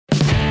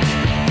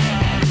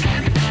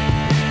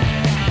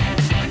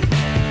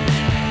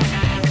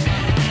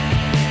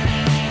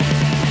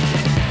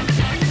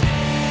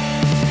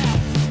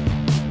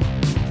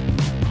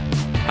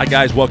Hi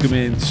guys, welcome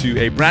into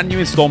a brand new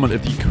installment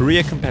of the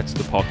Career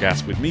Competitor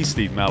Podcast with me,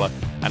 Steve Meller,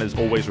 and as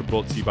always, we're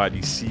brought to you by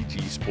the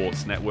CG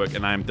Sports Network,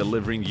 and I'm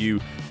delivering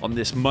you on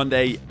this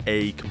Monday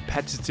a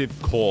competitive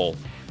call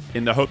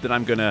in the hope that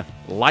I'm going to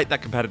light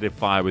that competitive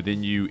fire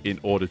within you in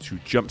order to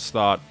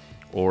jumpstart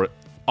or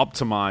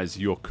optimize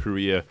your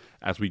career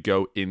as we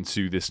go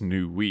into this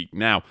new week.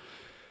 Now,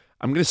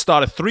 I'm going to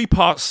start a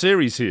 3-part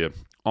series here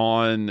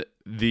on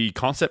the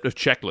concept of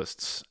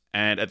checklists.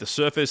 And at the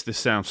surface, this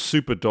sounds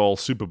super dull,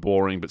 super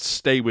boring, but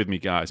stay with me,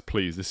 guys,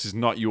 please. This is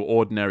not your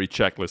ordinary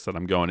checklist that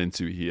I'm going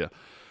into here.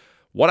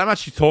 What I'm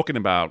actually talking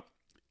about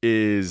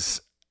is,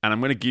 and I'm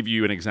going to give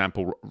you an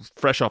example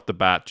fresh off the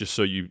bat, just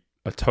so you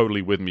are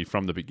totally with me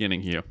from the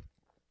beginning here.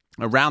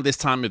 Around this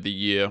time of the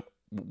year,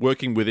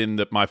 working within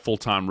my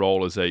full-time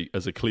role as a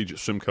collegiate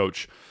swim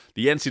coach,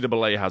 the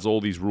NCAA has all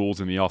these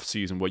rules in the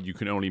off-season where you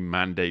can only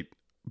mandate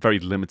very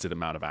limited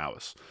amount of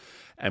hours.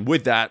 And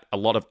with that, a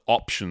lot of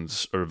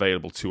options are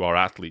available to our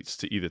athletes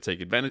to either take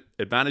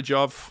advantage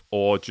of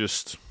or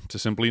just to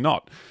simply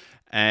not.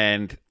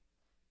 And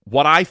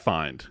what I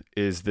find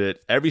is that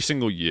every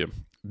single year,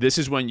 this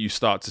is when you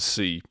start to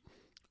see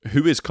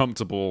who is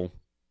comfortable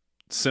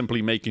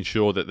simply making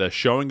sure that they're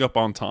showing up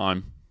on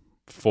time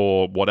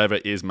for whatever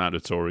is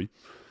mandatory,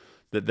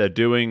 that they're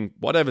doing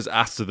whatever's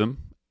asked of them,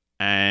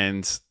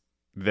 and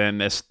then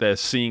they're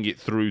seeing it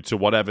through to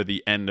whatever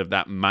the end of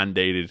that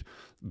mandated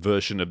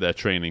version of their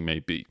training may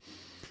be.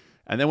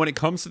 And then when it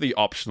comes to the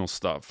optional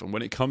stuff, and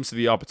when it comes to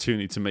the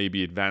opportunity to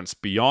maybe advance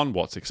beyond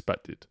what's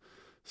expected,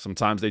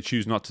 sometimes they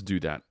choose not to do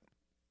that.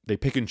 They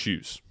pick and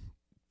choose.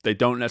 They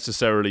don't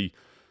necessarily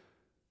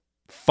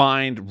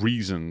find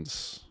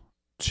reasons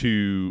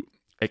to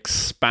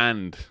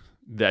expand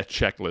their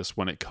checklist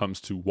when it comes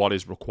to what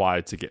is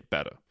required to get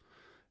better.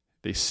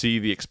 They see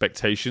the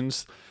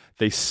expectations.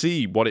 They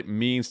see what it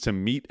means to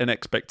meet an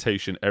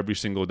expectation every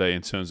single day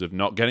in terms of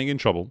not getting in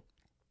trouble,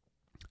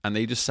 and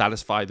they just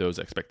satisfy those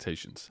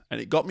expectations. And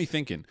it got me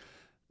thinking,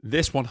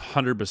 this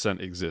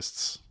 100%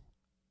 exists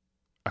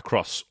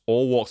across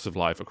all walks of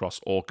life, across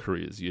all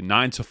careers. Your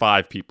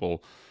 9-to-5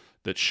 people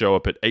that show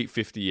up at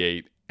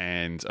 8:58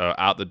 and are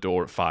out the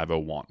door at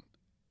 5:01.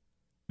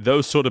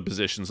 Those sort of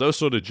positions, those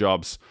sort of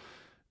jobs,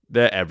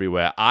 they're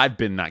everywhere. I've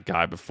been that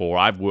guy before.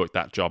 I've worked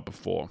that job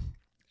before.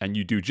 And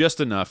you do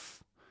just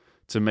enough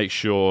to make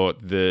sure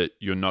that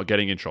you're not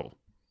getting in trouble.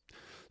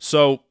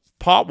 So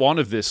part one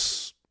of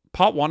this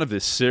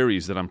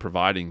series that I'm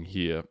providing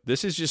here,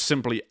 this is just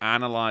simply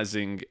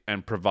analyzing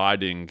and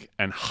providing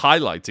and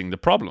highlighting the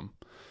problem.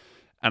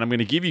 And I'm going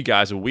to give you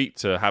guys a week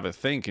to have a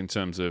think in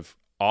terms of,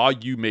 are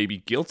you maybe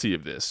guilty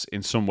of this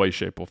in some way,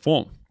 shape, or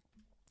form?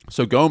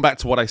 So going back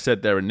to what I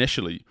said there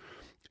initially,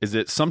 is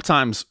that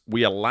sometimes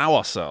we allow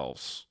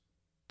ourselves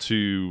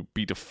to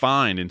be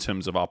defined in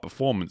terms of our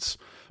performance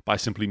by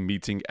simply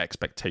meeting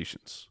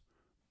expectations,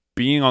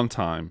 being on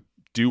time,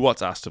 do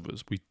what's asked of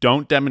us. We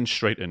don't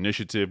demonstrate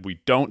initiative. We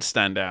don't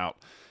stand out.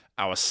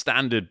 Our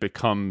standard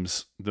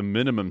becomes the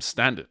minimum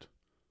standard.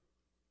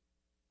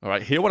 All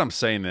right, hear what I'm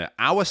saying there.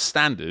 Our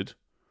standard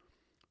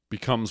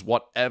becomes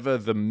whatever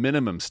the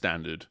minimum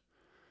standard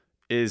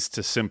is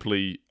to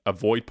simply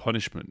avoid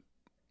punishment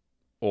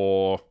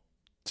or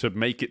to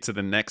make it to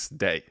the next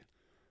day.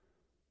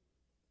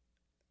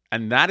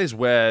 And that is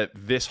where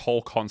this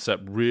whole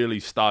concept really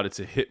started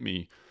to hit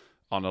me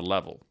on a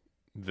level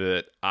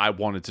that I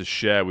wanted to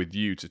share with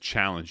you to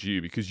challenge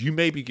you, because you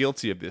may be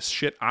guilty of this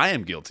shit. I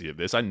am guilty of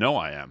this. I know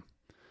I am.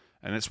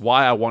 And it's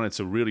why I wanted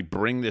to really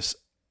bring this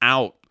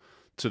out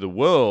to the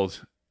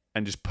world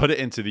and just put it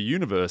into the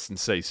universe and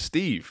say,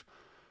 Steve,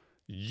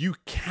 you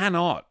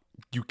cannot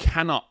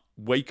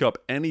wake up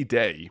any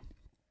day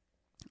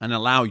and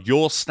allow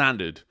your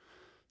standard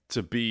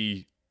to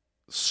be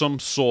some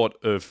sort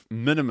of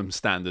minimum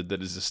standard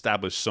that is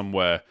established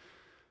somewhere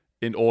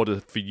in order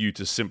for you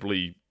to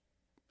simply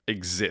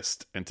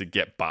exist and to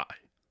get by.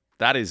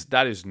 That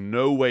is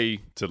no way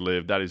to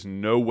live. That is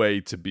no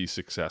way to be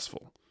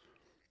successful.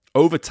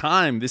 Over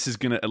time, this is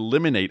going to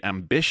eliminate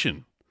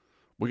ambition.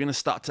 We're going to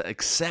start to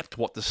accept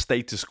what the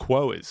status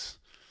quo is.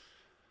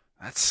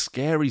 That's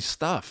scary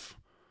stuff.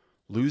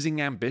 Losing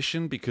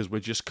ambition because we're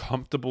just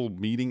comfortable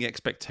meeting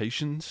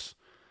expectations.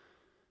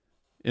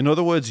 In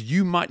other words,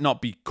 you might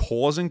not be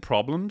causing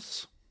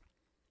problems,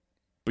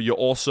 but you're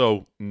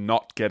also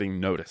not getting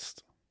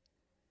noticed.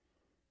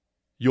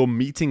 You're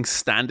meeting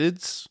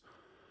standards,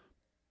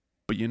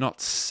 but you're not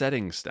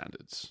setting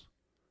standards.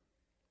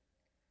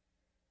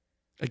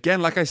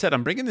 Again, like I said,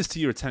 I'm bringing this to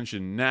your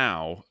attention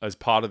now as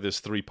part of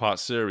this 3-part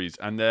series,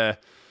 and the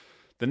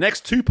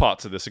next 2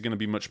 parts of this are going to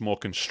be much more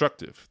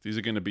constructive. These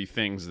are going to be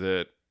things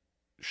that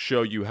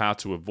show you how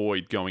to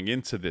avoid going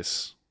into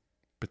this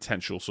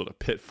potential sort of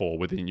pitfall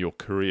within your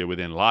career,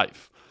 within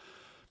life.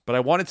 But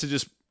I wanted to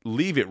just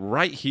leave it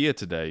right here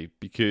today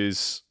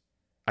because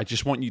I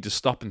just want you to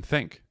stop and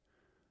think.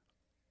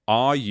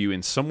 Are you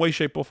in some way,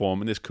 shape, or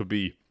form, and this could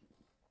be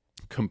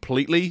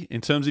completely in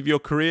terms of your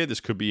career,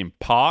 this could be in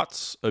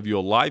parts of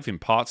your life, in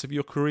parts of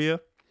your career,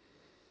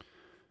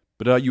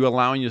 but are you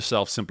allowing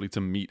yourself simply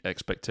to meet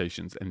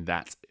expectations and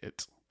that's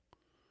it?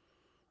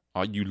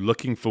 Are you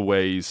looking for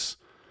ways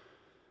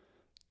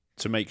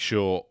to make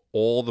sure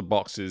all the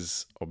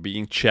boxes are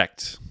being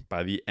checked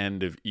by the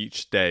end of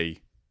each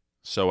day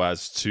so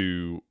as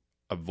to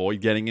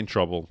avoid getting in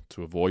trouble,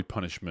 to avoid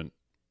punishment,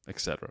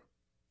 etc.?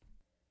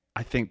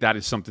 I think that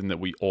is something that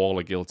we all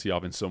are guilty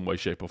of in some way,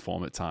 shape, or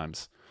form at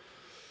times.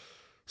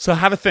 So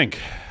have a think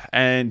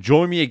and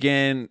join me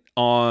again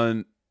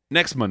on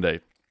next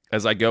Monday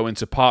as I go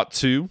into part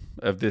 2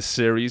 of this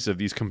series of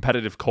these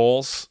competitive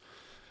calls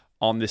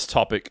on this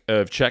topic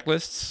of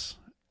checklists.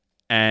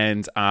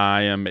 And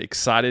I am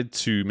excited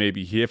to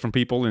maybe hear from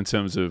people in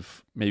terms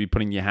of maybe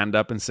putting your hand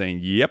up and saying,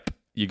 yep,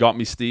 you got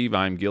me, Steve.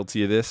 I'm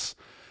guilty of this.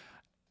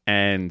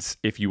 And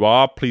if you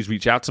are, please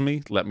reach out to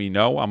me. Let me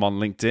know. I'm on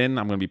LinkedIn.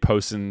 I'm going to be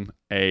posting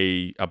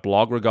a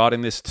blog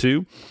regarding this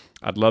too.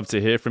 I'd love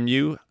to hear from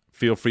you.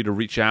 Feel free to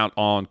reach out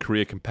on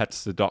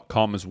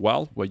careercompetitor.com as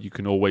well, where you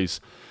can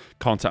always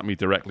contact me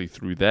directly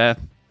through there.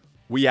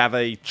 We have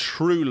a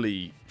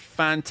truly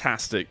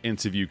fantastic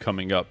interview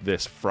coming up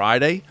this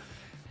Friday,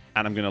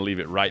 and I'm going to leave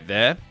it right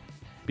there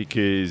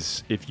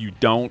because if you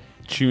don't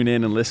tune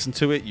in and listen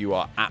to it, you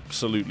are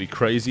absolutely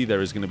crazy.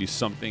 There is going to be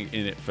something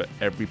in it for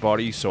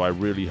everybody, so I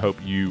really hope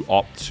you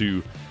opt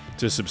to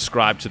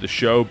subscribe to the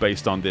show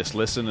based on this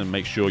listen and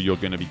make sure you're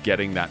going to be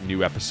getting that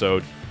new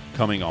episode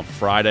coming on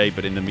Friday.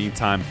 But in the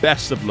meantime,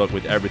 best of luck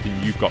with everything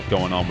you've got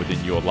going on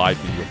within your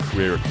life and your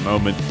career at the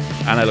moment,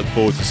 and I look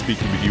forward to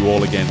speaking with you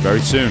all again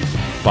very soon.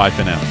 Bye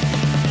for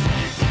now.